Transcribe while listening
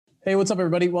Hey, what's up,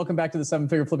 everybody? Welcome back to the Seven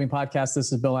Figure Flipping Podcast.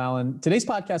 This is Bill Allen. Today's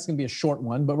podcast is going to be a short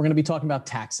one, but we're going to be talking about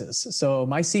taxes. So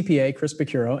my CPA, Chris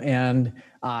Picuro, and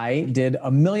I did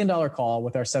 $1 million call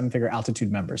with our Seven Figure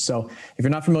Altitude members. So if you're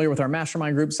not familiar with our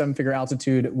mastermind group, Seven Figure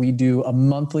Altitude, we do a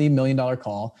monthly $1 million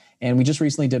call. And we just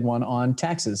recently did one on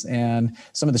taxes and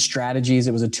some of the strategies.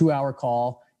 It was a 2-hour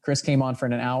call. Chris came on for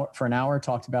an hour,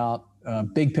 talked about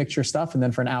big picture stuff. And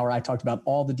then for an hour, I talked about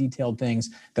all the detailed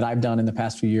things that I've done in the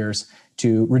past few years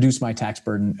to reduce my tax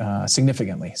burden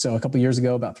significantly. So a couple of years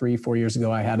ago, about 3-4 years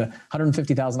ago, I had a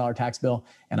 $150,000 tax bill,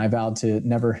 and I vowed to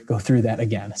never go through that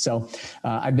again. So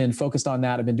I've been focused on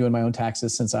that. I've been doing my own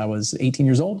taxes since I was 18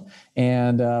 years old.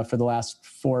 And for the last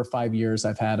 4 or 5 years,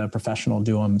 I've had a professional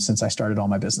do them since I started all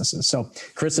my businesses. So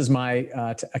Chris is my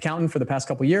accountant for the past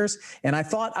couple of years. And I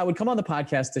thought I would come on the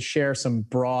podcast to share some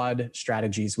broad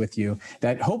strategies with you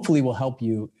that hopefully will help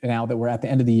you now that we're at the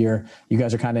end of the year. You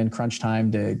guys are kind of in crunch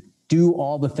time to do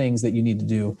all the things that you need to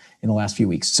do in the last few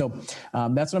weeks. So that's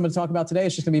what I'm going to talk about today.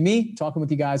 It's just going to be me talking with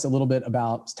you guys a little bit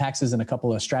about taxes and a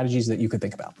couple of strategies that you could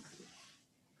think about.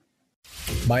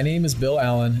 My name is Bill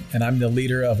Allen, and I'm the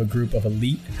leader of a group of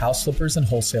elite house flippers and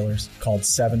wholesalers called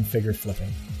Seven Figure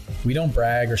Flipping. We don't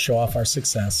brag or show off our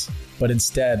success, but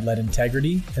instead let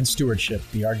integrity and stewardship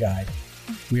be our guide.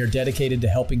 We are dedicated to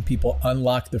helping people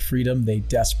unlock the freedom they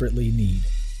desperately need.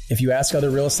 If you ask other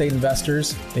real estate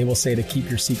investors, they will say to keep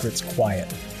your secrets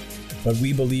quiet. But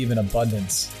we believe in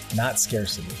abundance, not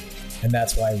scarcity. And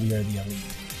that's why we are the elite.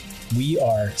 We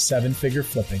are Seven Figure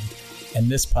Flipping, and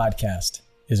this podcast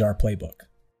is our playbook.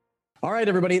 All right,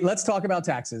 everybody, let's talk about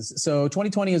taxes. So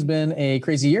 2020 has been a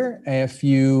crazy year. If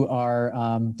you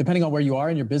are, depending on where you are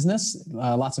in your business,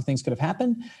 lots of things could have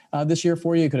happened this year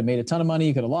for you. You could have made a ton of money.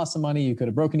 You could have lost some money. You could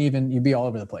have broken even. You'd be all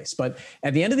over the place. But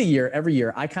at the end of the year, every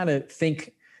year, I kind of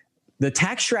think the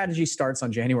tax strategy starts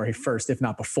on January 1st, if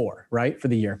not before, right, for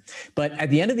the year. But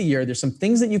at the end of the year, there's some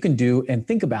things that you can do and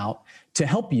think about to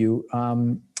help you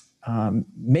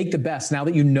make the best. Now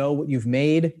that you know what you've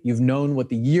made, you've known what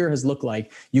the year has looked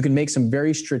like, you can make some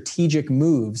very strategic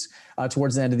moves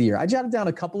towards the end of the year. I jotted down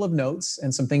a couple of notes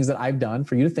and some things that I've done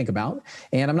for you to think about.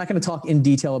 And I'm not going to talk in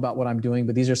detail about what I'm doing,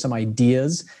 but these are some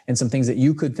ideas and some things that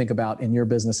you could think about in your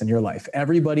business and your life.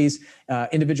 Everybody's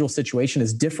individual situation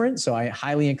is different. So I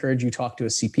highly encourage you talk to a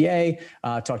CPA,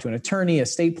 talk to an attorney, a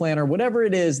estate planner, whatever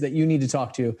it is that you need to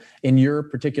talk to in your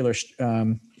particular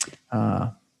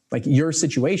like your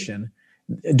situation,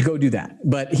 go do that.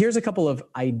 But here's a couple of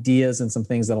ideas and some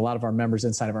things that a lot of our members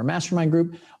inside of our mastermind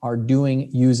group are doing,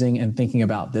 using, and thinking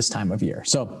about this time of year.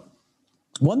 So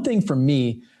one thing for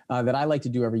me that I like to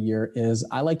do every year is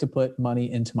I like to put money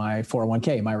into my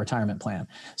 401k, my retirement plan.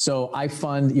 So I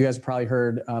fund, you guys have probably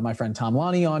heard my friend Tom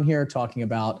Lonnie on here talking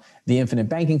about the infinite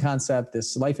banking concept,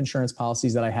 this life insurance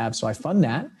policies that I have. So I fund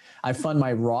that. I fund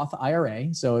my Roth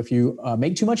IRA. So if you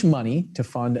make too much money to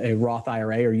fund a Roth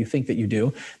IRA, or you think that you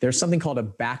do, there's something called a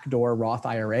backdoor Roth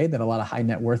IRA that a lot of high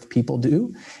net worth people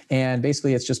do. And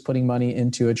basically it's just putting money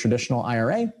into a traditional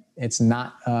IRA. It's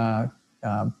not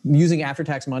using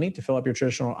after-tax money to fill up your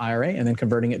traditional IRA and then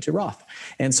converting it to Roth.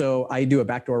 And so I do a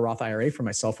backdoor Roth IRA for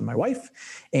myself and my wife.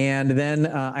 And then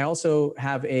I also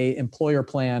have a employer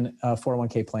plan,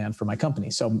 401k plan for my company.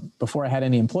 So before I had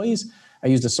any employees, I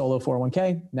used a solo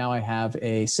 401k. Now I have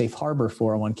a safe harbor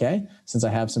 401k since I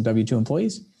have some W-2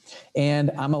 employees. And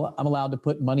I'm allowed to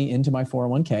put money into my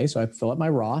 401k. So I fill up my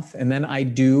Roth, and then I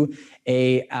do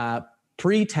a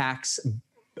pre-tax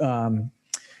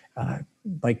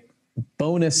like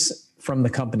bonus from the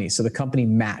company. So the company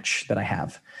match that I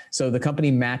have. So the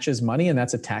company matches money, and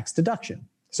that's a tax deduction.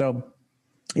 So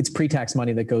it's pre-tax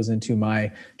money that goes into my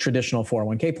traditional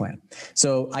 401k plan.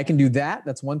 So I can do that.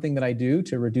 That's one thing that I do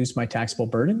to reduce my taxable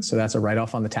burden. So that's a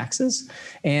write-off on the taxes.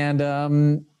 And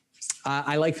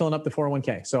I like filling up the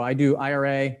 401k. So I do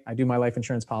IRA, I do my life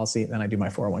insurance policy, then I do my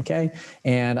 401k.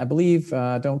 And I believe,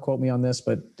 don't quote me on this,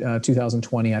 but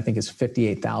 2020, I think is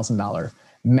 $58,000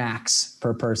 max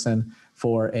per person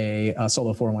for a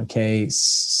solo 401k,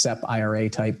 SEP IRA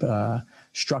type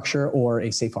structure, or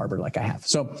a safe harbor like I have.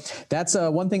 So that's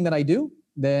one thing that I do.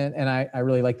 And I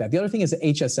really like that. The other thing is the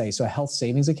HSA. So a health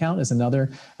savings account is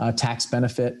another tax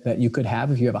benefit that you could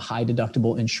have if you have a high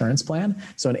deductible insurance plan.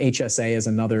 So an HSA is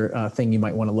another thing you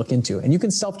might want to look into. And you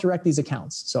can self-direct these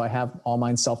accounts. So I have all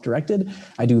mine self-directed.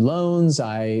 I do loans.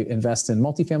 I invest in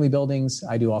multifamily buildings.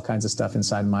 I do all kinds of stuff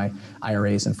inside my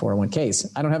IRAs and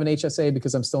 401ks. I don't have an HSA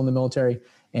because I'm still in the military,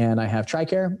 and I have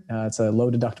TRICARE. It's a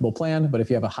low deductible plan, but if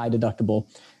you have a high deductible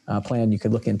plan, you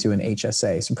could look into an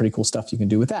HSA. Some pretty cool stuff you can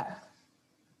do with that.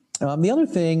 The other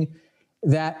thing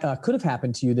that could have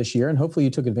happened to you this year, and hopefully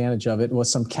you took advantage of it,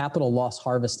 was some capital loss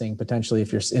harvesting potentially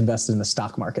if you're invested in the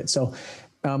stock market. So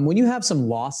when you have some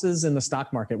losses in the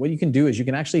stock market, what you can do is you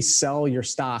can actually sell your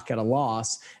stock at a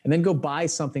loss and then go buy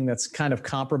something that's kind of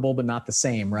comparable but not the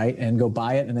same, right? And go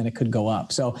buy it, and then it could go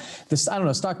up. So this, I don't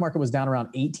know, stock market was down around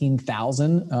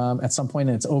 18,000 at some point,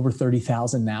 and it's over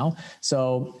 30,000 now.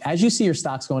 So as you see your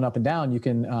stocks going up and down, you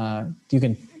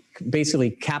can basically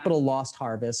capital loss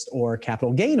harvest or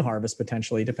capital gain harvest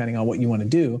potentially, depending on what you want to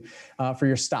do for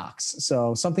your stocks.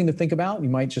 So something to think about. You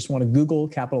might just want to Google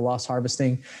capital loss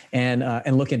harvesting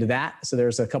and look into that. So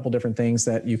there's a couple different things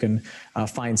that you can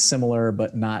find similar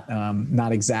but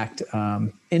not exact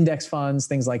index funds,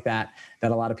 things like that a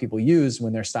lot of people use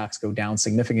when their stocks go down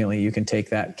significantly. You can take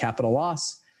that capital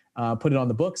loss, put it on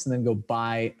the books, and then go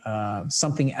buy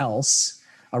something else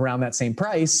around that same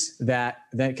price that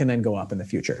can then go up in the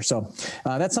future. So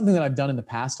that's something that I've done in the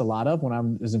past a lot of when I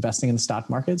was investing in the stock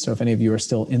market. So if any of you are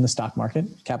still in the stock market,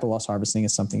 capital loss harvesting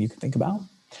is something you can think about.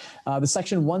 The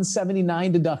Section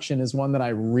 179 deduction is one that I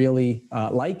really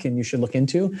like and you should look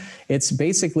into. It's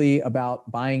basically about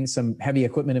buying some heavy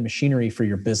equipment and machinery for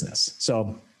your business.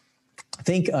 So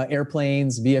think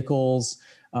airplanes, vehicles,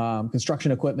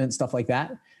 construction equipment, stuff like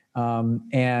that.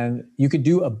 And you could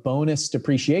do a bonus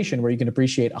depreciation where you can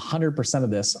depreciate 100% of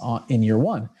this in year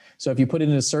one. So if you put it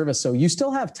into service, so you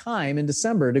still have time in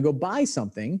December to go buy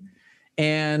something,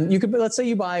 and you could, let's say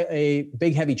you buy a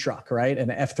big heavy truck, right?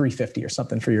 An F-350 or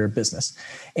something for your business.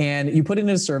 And you put it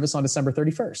into service on December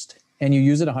 31st and you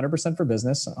use it 100% for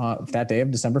business. That day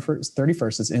of December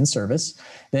 31st is in service.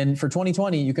 Then for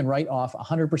 2020, you can write off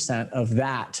 100% of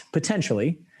that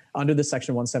potentially under the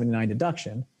Section 179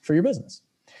 deduction for your business.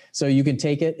 So you can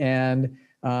take it, and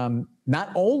not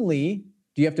only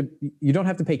do you don't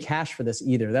have to pay cash for this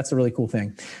either. That's a really cool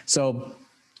thing. So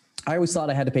I always thought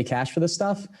I had to pay cash for this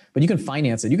stuff, but you can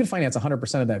finance it. You can finance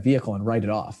 100% of that vehicle and write it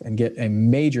off and get a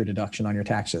major deduction on your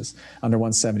taxes under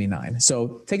 179.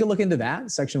 So take a look into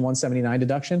that, Section 179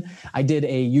 deduction. I did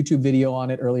a YouTube video on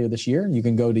it earlier this year. You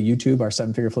can go to YouTube, our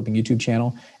Seven Figure Flipping YouTube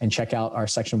channel, and check out our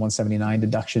Section 179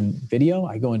 deduction video.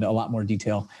 I go into a lot more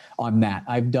detail on that.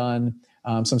 I've done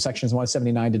some Sections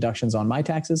 179 deductions on my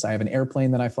taxes. I have an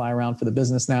airplane that I fly around for the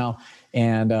business now,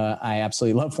 and I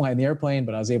absolutely love flying the airplane,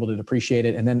 but I was able to depreciate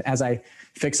it. And then as I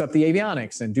fix up the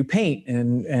avionics and do paint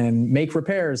and make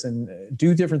repairs and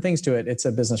do different things to it, it's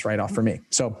a business write-off for me.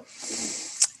 So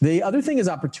the other thing is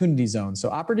opportunity zones. So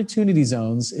opportunity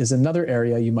zones is another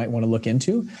area you might want to look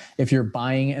into if you're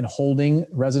buying and holding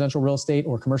residential real estate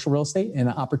or commercial real estate in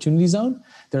an opportunity zone.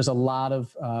 There's a lot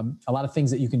of things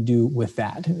that you can do with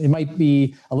that. It might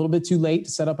be a little bit too late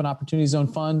to set up an opportunity zone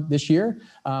fund this year,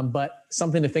 but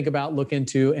something to think about, look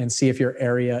into, and see if your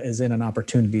area is in an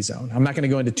opportunity zone. I'm not going to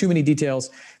go into too many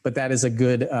details, but that is a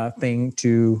good thing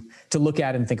to look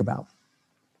at and think about.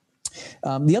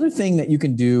 The other thing that you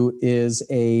can do is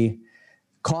a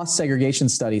cost segregation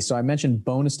study. So I mentioned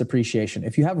bonus depreciation.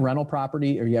 If you have rental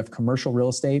property or you have commercial real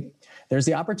estate, there's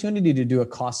the opportunity to do a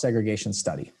cost segregation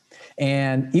study.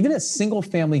 And even a single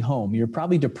family home, you're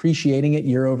probably depreciating it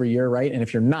year over year, right? And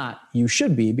if you're not, you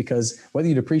should be, because whether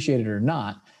you depreciate it or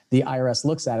not, the IRS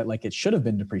looks at it like it should have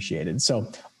been depreciated.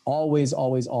 So always,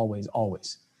 always, always,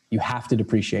 always, you have to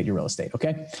depreciate your real estate,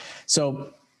 okay?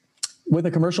 So with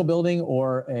a commercial building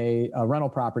or a rental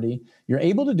property, you're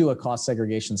able to do a cost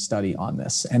segregation study on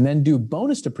this and then do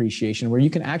bonus depreciation where you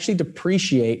can actually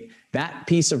depreciate that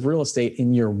piece of real estate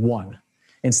in year one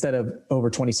instead of over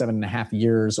 27 and a half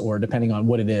years, or depending on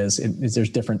what it is, there's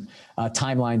different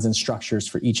timelines and structures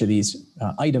for each of these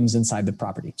items inside the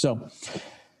property. So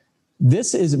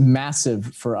this is massive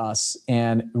for us,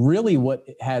 and really what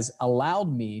has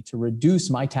allowed me to reduce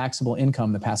my taxable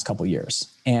income the past couple of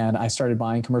years. And I started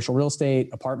buying commercial real estate,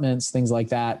 apartments, things like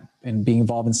that, and being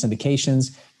involved in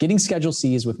syndications, getting Schedule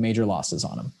Cs with major losses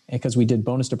on them because we did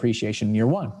bonus depreciation in year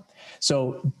one.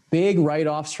 So big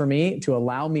write-offs for me to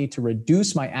allow me to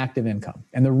reduce my active income.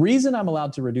 And the reason I'm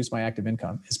allowed to reduce my active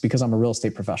income is because I'm a real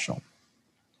estate professional.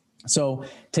 So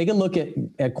take a look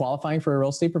at qualifying for a real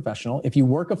estate professional. If you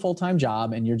work a full-time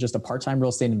job and you're just a part-time real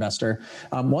estate investor,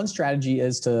 one strategy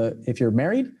is to, if you're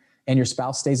married and your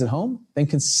spouse stays at home, then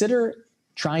consider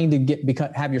trying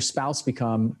to have your spouse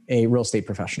become a real estate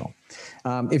professional.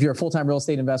 If you're a full-time real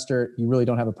estate investor, you really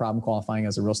don't have a problem qualifying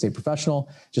as a real estate professional.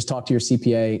 Just talk to your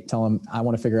CPA, tell them, I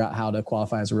want to figure out how to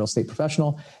qualify as a real estate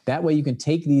professional. That way you can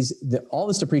take all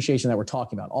this depreciation that we're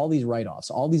talking about, all these write-offs,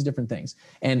 all these different things,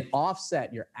 and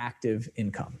offset your active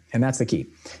income. And that's the key.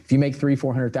 If you make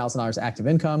 $300,000-$400,000 active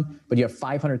income, but you have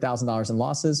 $500,000 in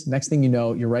losses, next thing you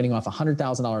know, you're writing off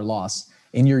 $100,000 loss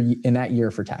in that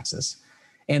year for taxes.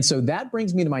 And so that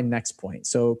brings me to my next point.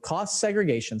 So cost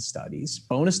segregation studies,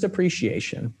 bonus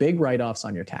depreciation, big write-offs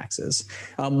on your taxes.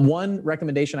 One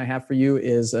recommendation I have for you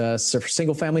is for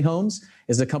single family homes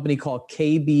is a company called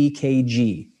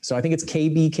KBKG. So I think it's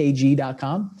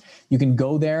kbkg.com. You can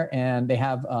go there and they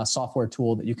have a software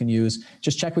tool that you can use.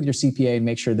 Just check with your CPA and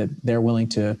make sure that they're willing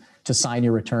to sign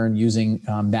your return using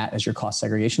that as your cost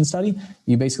segregation study.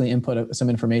 You basically input some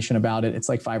information about it. It's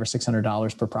like $500 or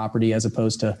 $600 per property as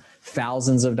opposed to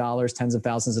thousands of dollars, tens of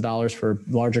thousands of dollars for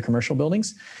larger commercial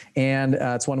buildings. And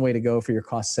it's one way to go for your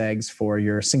cost segs for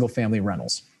your single family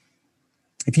rentals.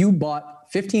 If you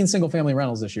bought 15 single family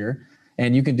rentals this year,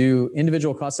 and you can do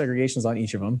individual cost segregations on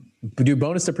each of them, do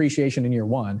bonus depreciation in year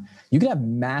one, you can have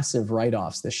massive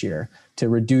write-offs this year to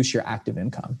reduce your active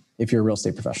income if you're a real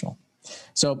estate professional.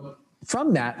 So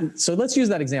from that, so let's use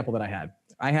that example that I had.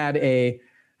 I had a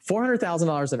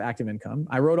 $400,000 of active income.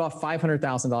 I wrote off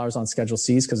 $500,000 on Schedule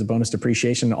Cs because of bonus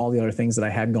depreciation and all the other things that I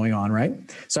had going on, right?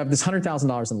 So I have this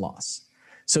 $100,000 in loss.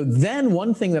 So then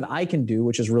one thing that I can do,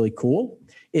 which is really cool,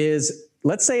 is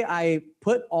let's say I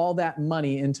put all that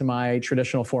money into my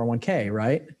traditional 401k,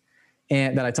 right?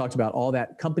 And that I talked about, all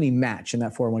that company match in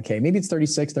that 401k. Maybe it's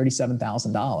 $36,000,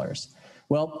 $37,000.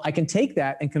 Well, I can take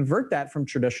that and convert that from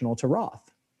traditional to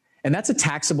Roth. And that's a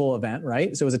taxable event,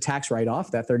 right? So it was a tax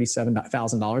write-off. That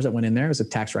 $37,000 that went in there was a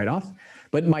tax write-off.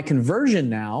 But my conversion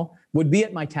now would be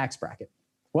at my tax bracket.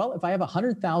 Well, if I have a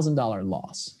 $100,000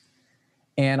 loss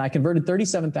and I converted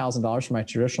 $37,000 from my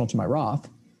traditional to my Roth,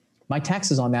 my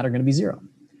taxes on that are going to be zero.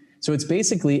 So it's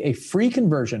basically a free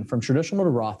conversion from traditional to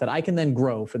Roth that I can then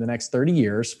grow for the next 30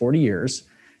 years, 40 years,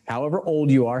 however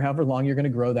old you are, however long you're going to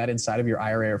grow that inside of your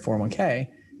IRA or 401k,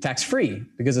 tax-free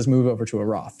because it's moved over to a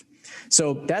Roth.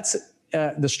 So that's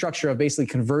the structure of basically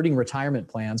converting retirement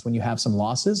plans when you have some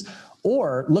losses,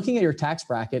 or looking at your tax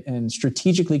bracket and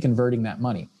strategically converting that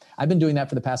money. I've been doing that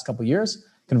for the past couple of years,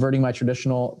 converting my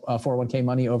traditional 401k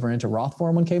money over into Roth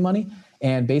 401k money,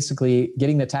 and basically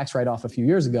getting the tax write-off a few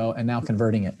years ago and now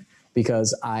converting it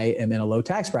because I am in a low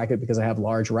tax bracket because I have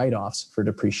large write-offs for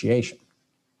depreciation.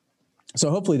 So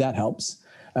hopefully that helps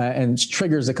and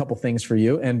triggers a couple things for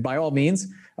you. And by all means,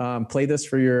 play this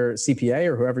for your CPA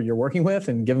or whoever you're working with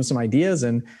and give them some ideas.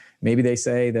 And maybe they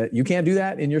say that you can't do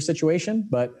that in your situation,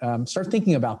 but start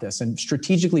thinking about this and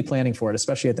strategically planning for it,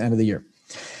 especially at the end of the year.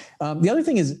 The other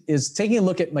thing is taking a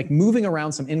look at like moving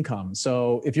around some income.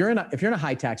 So if you're in a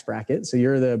high tax bracket, so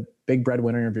you're the big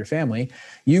breadwinner of your family,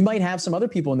 you might have some other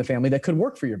people in the family that could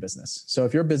work for your business. So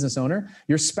if you're a business owner,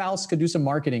 your spouse could do some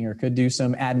marketing or could do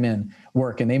some admin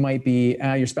work, and they might be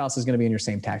your spouse is going to be in your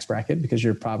same tax bracket because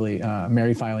you're probably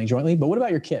married filing jointly. But what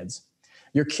about your kids?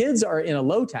 Your kids are in a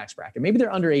low tax bracket. Maybe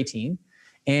they're under 18.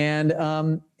 And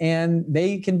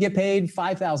they can get paid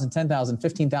 $5,000, $10,000,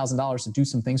 $15,000 to do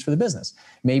some things for the business.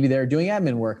 Maybe they're doing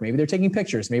admin work. Maybe they're taking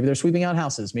pictures. Maybe they're sweeping out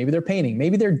houses. Maybe they're painting.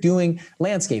 Maybe they're doing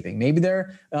landscaping. Maybe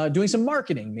they're doing some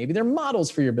marketing. Maybe they're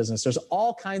models for your business. There's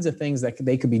all kinds of things that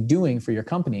they could be doing for your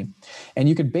company. And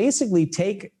you could basically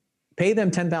pay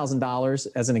them $10,000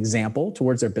 as an example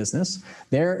towards their business.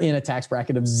 They're in a tax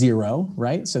bracket of 0,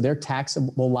 right? So their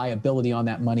taxable liability on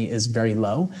that money is very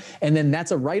low. And then that's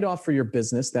a write-off for your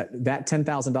business that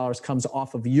 $10,000 comes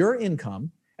off of your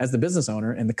income as the business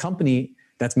owner and the company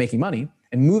that's making money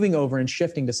and moving over and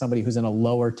shifting to somebody who's in a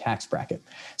lower tax bracket.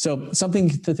 So something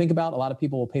to think about. A lot of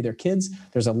people will pay their kids.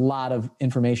 There's a lot of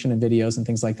information and videos and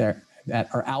things like that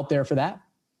are out there for that.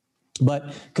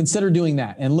 But consider doing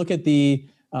that and look at the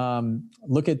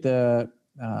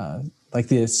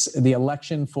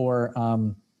election for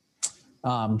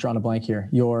I'm drawing a blank here.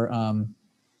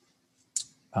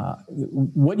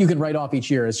 What you can write off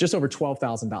each year is just over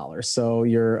 $12,000. So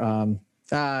you're I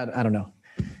don't know.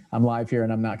 I'm live here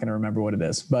and I'm not going to remember what it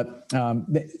is. But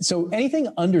so anything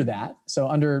under that, so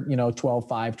under 12.5,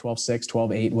 12.6,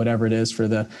 12.8, whatever it is for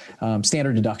the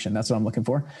standard deduction. That's what I'm looking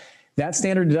for. That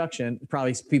standard deduction,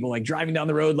 probably people like driving down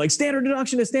the road, like standard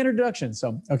deduction is standard deduction.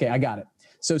 So, okay, I got it.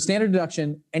 So standard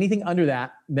deduction, anything under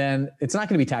that, then it's not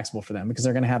going to be taxable for them because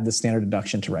they're going to have the standard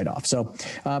deduction to write off. So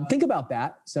think about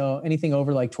that. So anything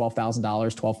over like $12,000,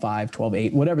 12.5,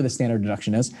 12.8, whatever the standard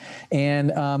deduction is.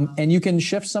 And you can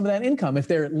shift some of that income if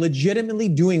they're legitimately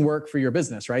doing work for your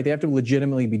business, right? They have to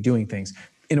legitimately be doing things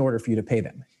in order for you to pay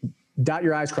them. Dot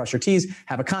your I's, cross your T's,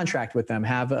 have a contract with them,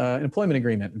 have an employment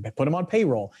agreement, put them on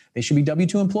payroll. They should be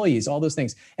W-2 employees, all those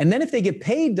things. And then if they get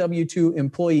paid W-2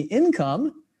 employee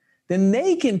income, then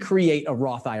they can create a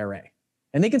Roth IRA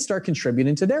and they can start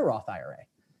contributing to their Roth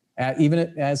IRA.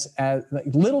 Even as like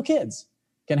little kids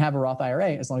can have a Roth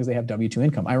IRA as long as they have W-2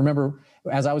 income. I remember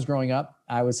as I was growing up,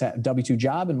 I was at a W-2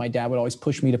 job and my dad would always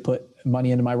push me to put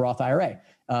money into my Roth IRA.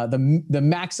 The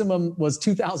maximum was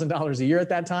 $2,000 a year at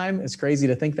that time. It's crazy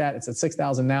to think that. It's at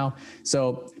 $6,000 now.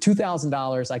 So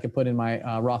 $2,000 I could put in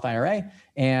my Roth IRA,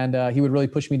 and he would really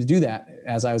push me to do that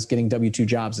as I was getting W-2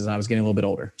 jobs as I was getting a little bit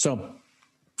older. So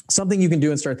something you can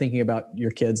do and start thinking about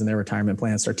your kids and their retirement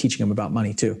plans, start teaching them about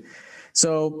money too.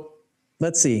 So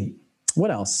let's see,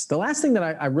 what else? The last thing that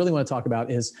I really want to talk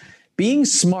about is being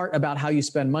smart about how you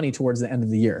spend money towards the end of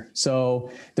the year. So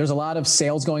there's a lot of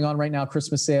sales going on right now,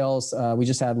 Christmas sales. We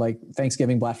just had like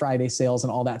Thanksgiving, Black Friday sales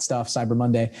and all that stuff, Cyber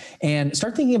Monday. And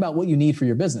start thinking about what you need for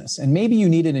your business. And maybe you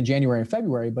need it in January and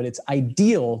February, but it's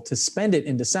ideal to spend it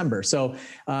in December. So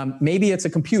maybe it's a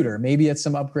computer, maybe it's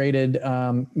some upgraded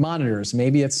monitors,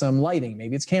 maybe it's some lighting,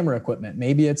 maybe it's camera equipment,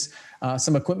 maybe it's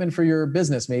some equipment for your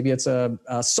business. Maybe it's a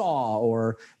saw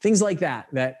or things like that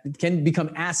can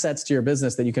become assets to your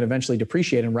business that you can eventually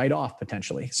depreciate and write off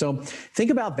potentially. So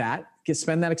think about that.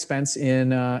 Spend that expense in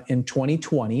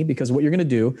 2020, because what you're going to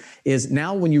do is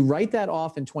now when you write that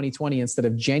off in 2020 instead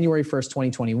of January 1st,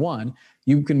 2021,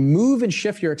 you can move and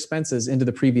shift your expenses into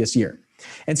the previous year.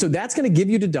 And so that's going to give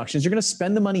you deductions. You're going to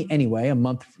spend the money anyway a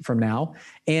month from now.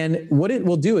 And what it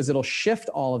will do is it'll shift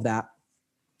all of that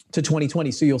to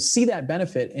 2020. So you'll see that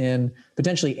benefit in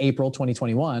potentially April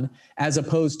 2021, as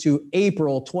opposed to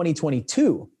April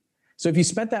 2022. So if you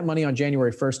spent that money on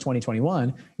January 1st,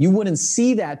 2021, you wouldn't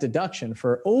see that deduction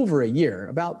for over a year,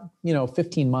 about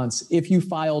 15 months, if you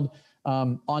filed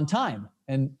on time.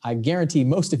 And I guarantee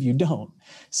most of you don't.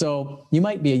 So you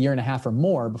might be a year and a half or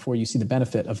more before you see the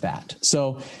benefit of that.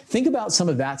 So think about some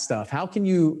of that stuff. How can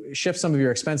you shift some of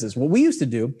your expenses? What we used to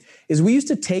do is we used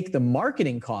to take the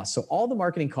marketing costs, so all the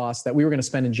marketing costs that we were going to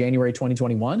spend in January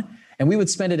 2021, and we would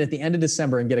spend it at the end of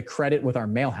December and get a credit with our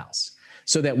Mailhouse,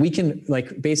 so that we can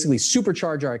basically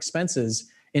supercharge our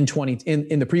expenses in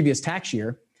the previous tax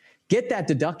year. Get that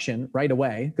deduction right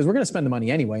away, because we're going to spend the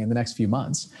money anyway in the next few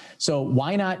months. So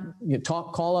why not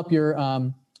call up your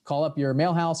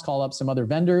Mailhouse, call up some other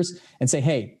vendors and say,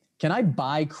 hey, can I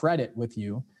buy credit with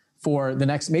you for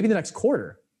maybe the next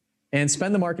quarter, and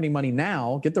spend the marketing money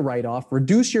now, get the write-off,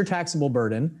 reduce your taxable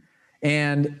burden,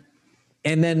 and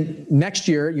then next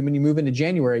year, when you move into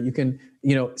January, you can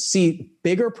see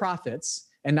bigger profits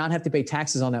and not have to pay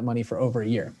taxes on that money for over a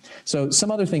year. So some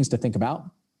other things to think about.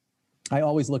 I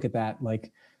always look at that,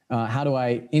 how do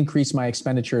I increase my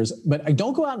expenditures? But I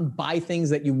don't go out and buy things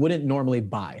that you wouldn't normally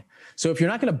buy. So if you're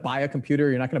not going to buy a computer,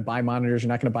 you're not going to buy monitors, you're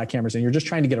not going to buy cameras, and you're just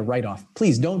trying to get a write-off,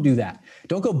 please don't do that.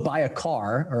 Don't go buy a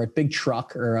car or a big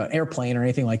truck or an airplane or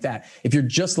anything like that. If you're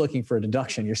just looking for a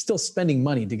deduction, you're still spending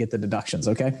money to get the deductions,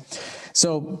 okay?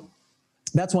 So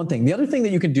that's one thing. The other thing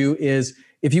that you can do is,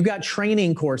 if you've got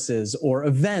training courses or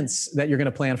events that you're going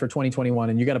to plan for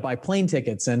 2021, and you got to buy plane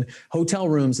tickets and hotel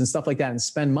rooms and stuff like that and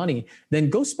spend money, then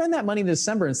go spend that money in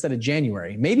December instead of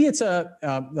January. Maybe it's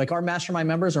like our mastermind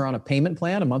members are on a payment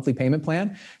plan, a monthly payment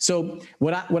plan. So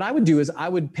what I would do is I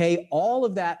would pay all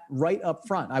of that right up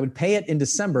front. I would pay it in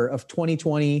December of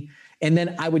 2020, and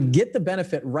then I would get the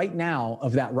benefit right now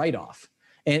of that write-off,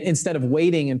 and instead of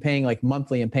waiting and paying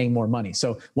monthly and paying more money.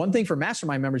 So one thing for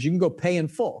mastermind members, you can go pay in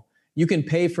full. You can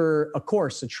pay for a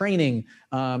course, a training.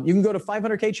 You can go to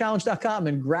 500kchallenge.com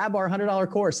and grab our $100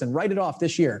 course and write it off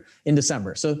this year in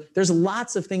December. So there's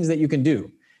lots of things that you can do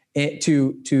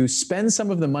to spend some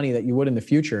of the money that you would in the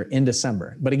future in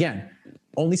December. But again,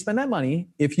 only spend that money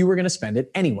if you were going to spend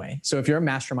it anyway. So if you're a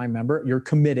mastermind member, you're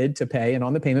committed to pay, and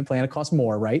on the payment plan, it costs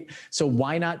more, right? So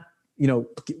why not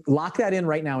lock that in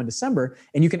right now in December,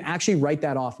 and you can actually write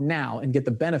that off now and get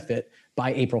the benefit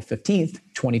by April 15th,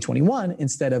 2021,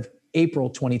 instead of April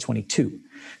 2022.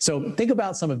 So think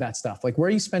about some of that stuff. Where are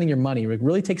you spending your money?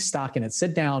 Really take stock in it.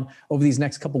 Sit down over these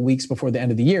next couple of weeks before the end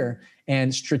of the year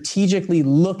and strategically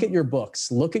look at your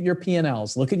books, look at your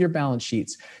P&Ls, look at your balance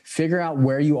sheets, figure out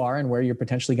where you are and where you're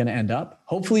potentially going to end up.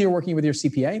 Hopefully you're working with your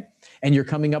CPA and you're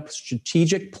coming up with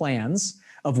strategic plans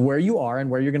of where you are and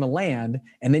where you're going to land,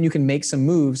 and then you can make some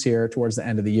moves here towards the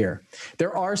end of the year.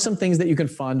 There are some things that you can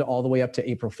fund all the way up to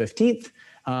April 15th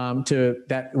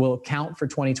that will count for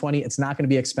 2020. It's not going to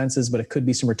be expenses, but it could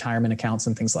be some retirement accounts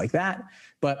and things like that.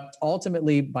 But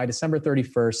ultimately, by December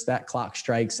 31st, that clock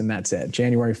strikes and that's it.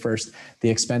 January 1st, the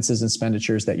expenses and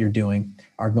expenditures that you're doing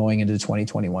are going into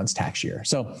 2021's tax year.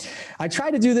 So I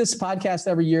try to do this podcast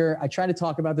every year. I try to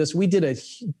talk about this. We did a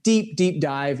deep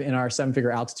dive in our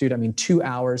 7-Figure Altitude. 2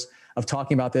 hours of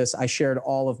talking about this. I shared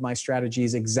all of my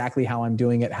strategies, exactly how I'm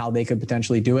doing it, how they could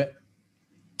potentially do it.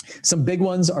 Some big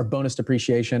ones are bonus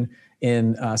depreciation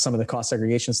in some of the cost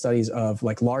segregation studies of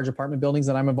large apartment buildings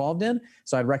that I'm involved in.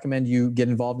 So I'd recommend you get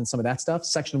involved in some of that stuff.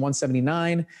 Section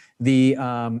 179,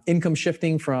 the income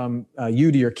shifting from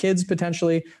you to your kids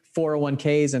potentially,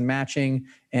 401ks and matching,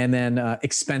 And then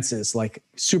expenses, like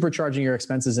supercharging your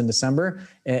expenses in December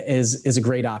is a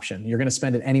great option. You're going to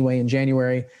spend it anyway in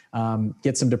January.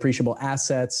 Get some depreciable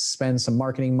assets, spend some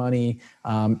marketing money,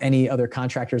 any other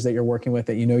contractors that you're working with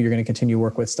that you know you're going to continue to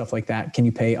work with, stuff like that. Can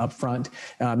you pay upfront?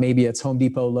 Maybe it's Home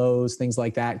Depot, Lowe's, things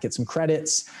like that. Get some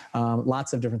credits.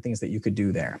 Lots of different things that you could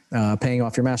do there. Paying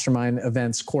off your mastermind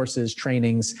events, courses,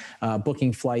 trainings,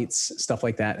 booking flights, stuff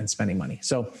like that, and spending money.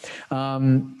 So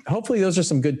hopefully those are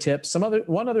some good tips.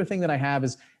 One other thing that I have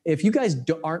is, if you guys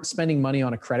aren't spending money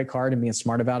on a credit card and being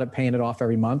smart about it, paying it off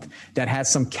every month, that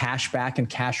has some cash back and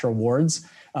cash rewards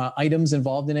items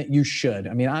involved in it, you should.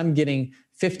 I mean, I'm getting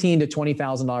 $15,000 to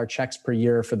 $20,000 checks per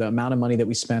year for the amount of money that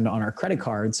we spend on our credit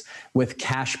cards with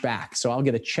cash back. So I'll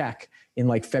get a check in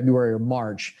like February or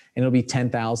March, and it'll be $10,000,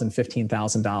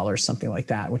 $15,000, something like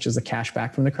that, which is the cash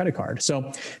back from the credit card.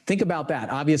 So think about that.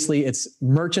 Obviously, it's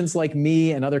merchants like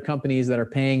me and other companies that are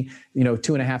paying,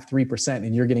 2.5%, 3%,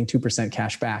 and you're getting 2%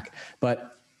 cash back.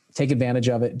 But take advantage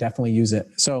of it. Definitely use it.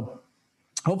 So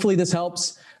hopefully this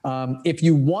helps. If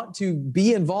you want to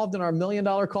be involved in our $1 million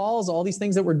calls, all these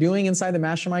things that we're doing inside the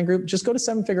mastermind group, just go to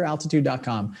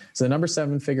 7figurealtitude.com. So the number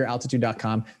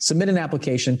 7figurealtitude.com, submit an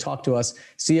application, talk to us,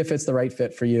 see if it's the right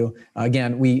fit for you.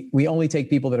 Again, we only take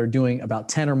people that are doing about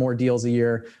 10 or more deals a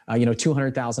year,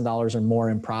 $200,000 or more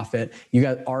in profit. You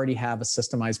guys already have a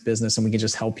systemized business, and we can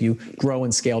just help you grow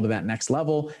and scale to that next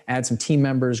level, add some team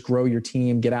members, grow your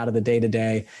team, get out of the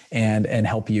day-to-day and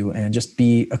help you, and just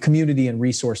be a community and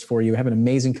resource for you. Have an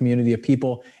amazing community of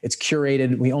people. It's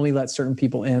curated. We only let certain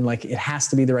people in. Like, it has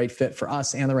to be the right fit for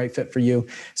us and the right fit for you.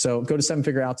 So go to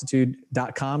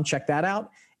 7figurealtitude.com, check that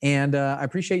out. And I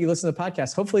appreciate you listening to the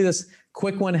podcast. Hopefully this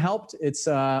quick one helped. It's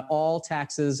all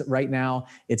taxes right now.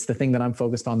 It's the thing that I'm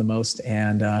focused on the most.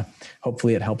 And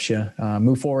hopefully it helps you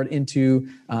move forward into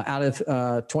out of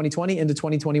 2020 into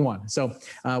 2021. So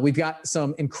we've got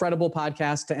some incredible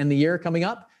podcasts to end the year coming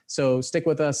up. So stick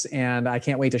with us, and I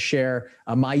can't wait to share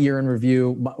my year in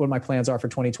review, what my plans are for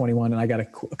 2021. And I got a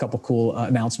couple cool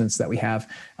announcements that we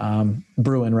have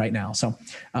brewing right now. So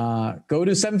go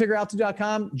to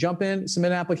 7figurealtitude.com, jump in,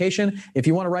 submit an application. If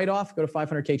you want to write off, go to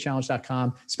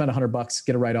 500kchallenge.com, spend $100,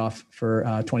 get a write off for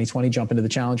 2020, jump into the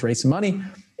challenge, raise some money.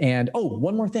 And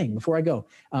one more thing before I go.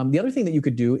 The other thing that you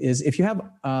could do is if you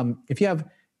have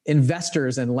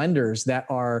investors and lenders that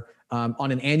are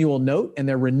on an annual note and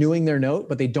they're renewing their note,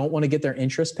 but they don't want to get their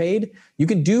interest paid, you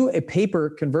can do a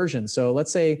paper conversion. So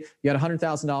let's say you had a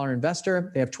 $100,000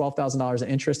 investor, they have $12,000 of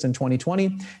interest in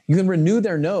 2020. You can renew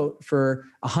their note for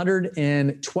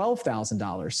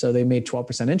 $112,000. So they made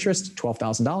 12% interest,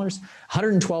 $12,000,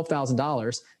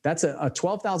 $112,000. That's a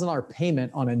 $12,000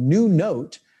 payment on a new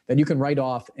note that you can write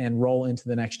off and roll into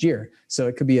the next year. So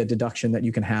it could be a deduction that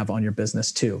you can have on your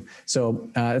business too. So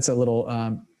it's a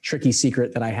little tricky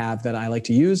secret that I have that I like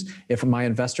to use. If my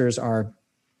investors are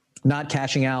not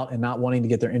cashing out and not wanting to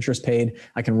get their interest paid,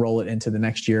 I can roll it into the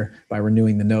next year by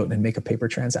renewing the note and make a paper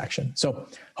transaction. So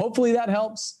hopefully that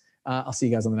helps. I'll see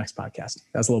you guys on the next podcast.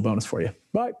 That's a little bonus for you.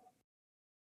 Bye.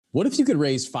 What if you could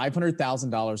raise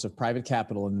 $500,000 of private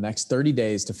capital in the next 30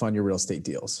 days to fund your real estate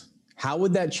deals? How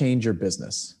would that change your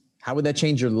business? How would that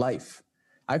change your life?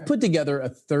 I've put together a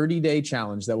 30-day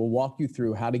challenge that will walk you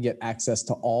through how to get access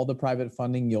to all the private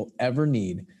funding you'll ever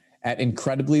need at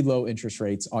incredibly low interest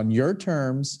rates on your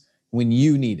terms when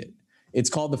you need it. It's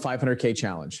called the 500K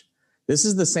Challenge. This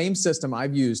is the same system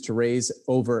I've used to raise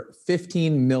over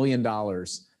 $15 million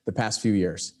the past few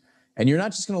years. And you're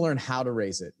not just going to learn how to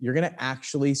raise it. You're going to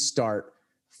actually start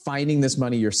finding this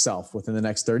money yourself within the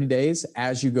next 30 days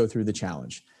as you go through the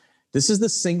challenge. This is the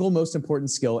single most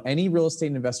important skill any real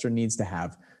estate investor needs to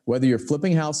have, whether you're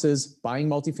flipping houses, buying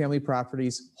multifamily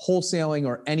properties, wholesaling,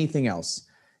 or anything else.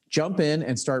 Jump in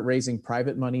and start raising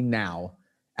private money now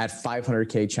at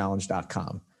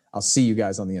 500kchallenge.com. I'll see you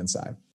guys on the inside.